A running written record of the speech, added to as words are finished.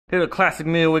Here's a classic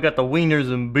meal. We got the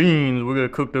wieners and beans. We're gonna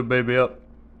cook that baby up.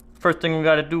 First thing we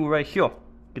gotta do right here,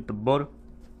 get the butter.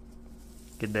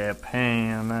 Get that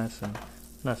pan nice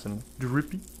and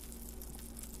drippy.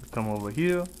 Come over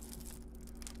here.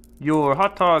 Your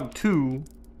hot dog to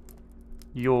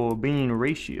your bean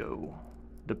ratio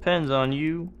depends on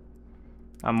you.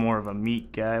 I'm more of a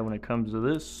meat guy when it comes to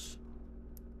this.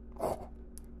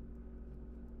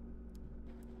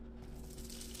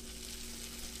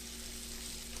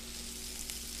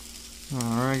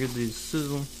 Alright, get these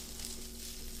sizzling.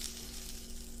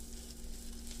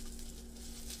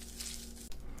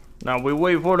 Now we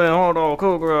wait for that hot dog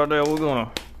cooker out there. We're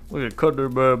gonna cut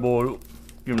that bad boy up.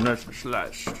 Give him nice and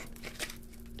sliced.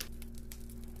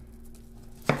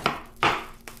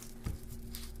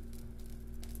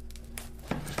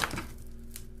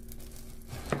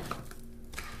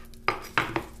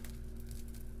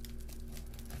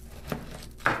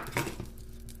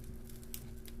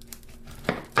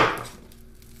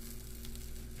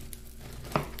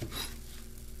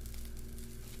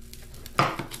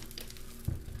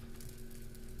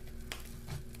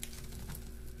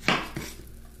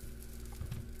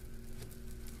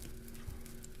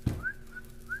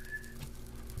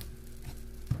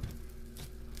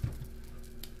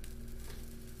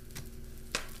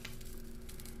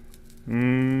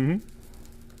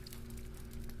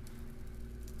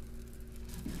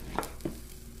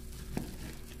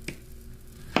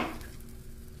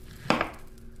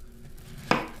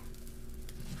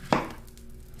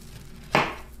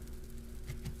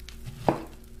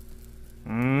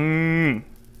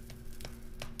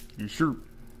 You sure?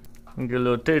 Get a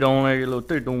little taste on there, get a little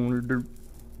taste on there, dude.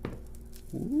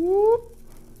 Whoop.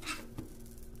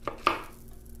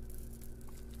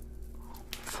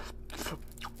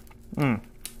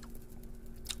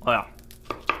 Oh yeah.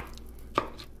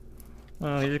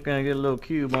 You're just gonna get a little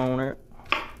cube on there.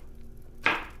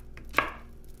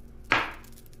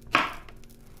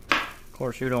 Of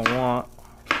course you don't want.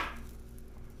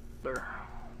 There.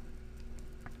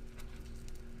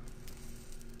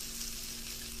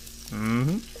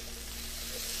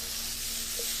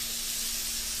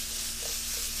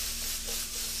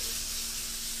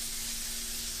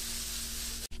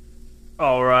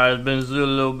 Alright, it's been sizzled a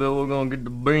little bit. We're gonna get the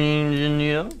beans in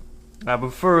here. I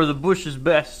prefer the Bush's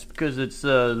best because it's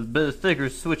a bit thicker,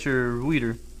 switcher,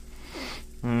 weeder.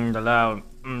 The loud,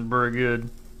 very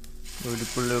good. We'll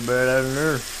just put a little bit out in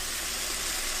there.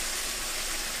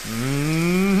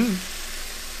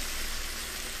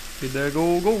 Get that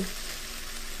go.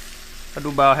 I do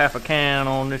about half a can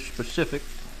on this specific.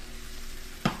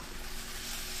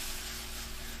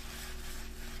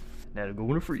 That'll go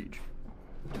in the fridge.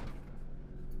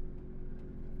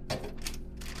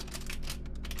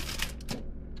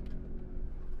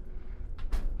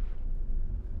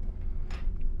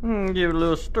 Give it a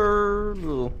little stir, a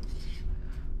little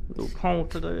pong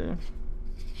today.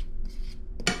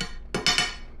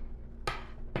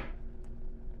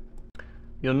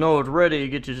 You'll know it's ready.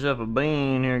 Get yourself a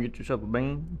bean here. Get yourself a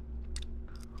bean.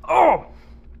 Oh,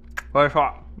 that's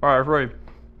hot. All right, it's ready.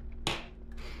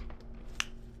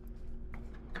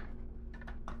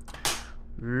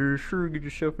 You sure get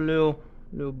yourself a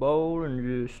little bowl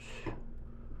and just.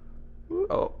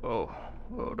 Oh,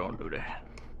 don't do that.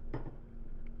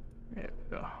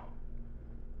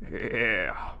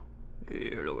 Yeah,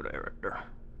 look at that right there.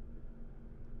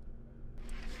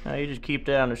 Now you just keep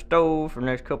that on the stove for the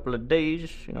next couple of days,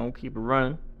 you know, keep it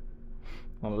running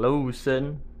on a low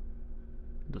setting.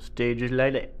 The stages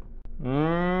like that.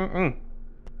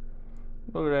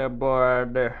 Look at that boy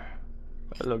right there.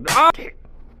 Look, oh!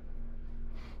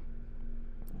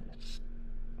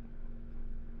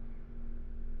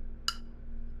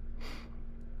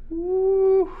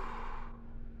 Woo.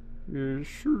 Yes,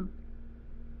 sir.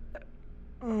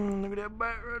 Look at that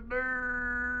bite right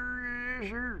there. Yes,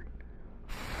 sir.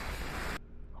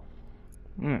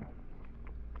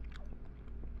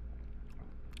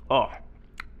 Oh,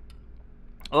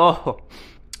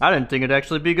 I didn't think it'd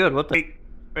actually be good. What the?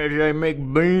 They make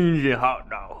beans and hot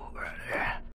dogs.